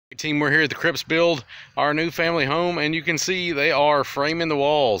Team, we're here at the Cripps Build, our new family home, and you can see they are framing the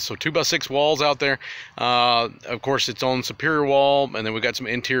walls. So 2x6 walls out there. Of course, it's on Superior wall, and then we got some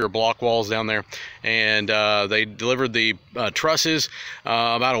interior block walls down there. And they delivered the trusses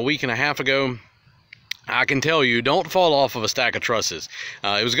about a week and a half ago. I can tell you, don't fall off of a stack of trusses.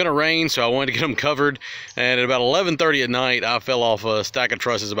 It was going to rain, so I wanted to get them covered. And at about 11:30 at night, I fell off a stack of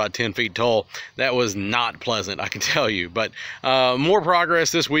trusses about 10 feet tall. That was not pleasant, I can tell you. But more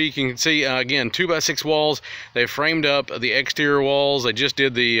progress this week. You can see, again, 2x6 walls. They framed up the exterior walls. They just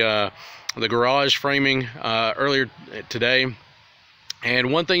did the garage framing earlier today.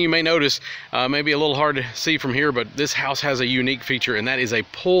 And one thing you may notice, maybe a little hard to see from here, but this house has a unique feature, and that is a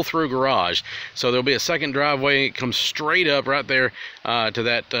pull-through garage. So there'll be a second driveway. It comes straight up right there to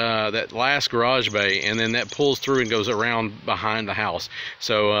that last garage bay, and then that pulls through and goes around behind the house.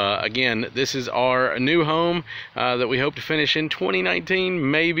 So again, this is our new home that we hope to finish in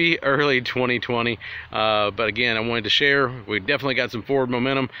 2019, maybe early 2020. But again, I wanted to share. We definitely got some forward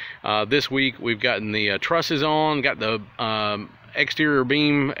momentum. This week we've gotten the trusses on, got the exterior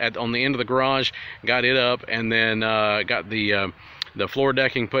beam on the end of the garage, got it up, and then got the floor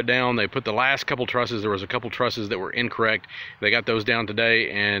decking put down. They put the last couple trusses. There was a couple trusses that were incorrect. They got those down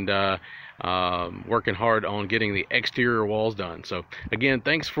today, and working hard on getting the exterior walls done. So again,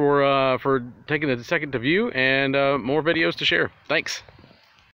 thanks for taking a second to view, and more videos to share. Thanks.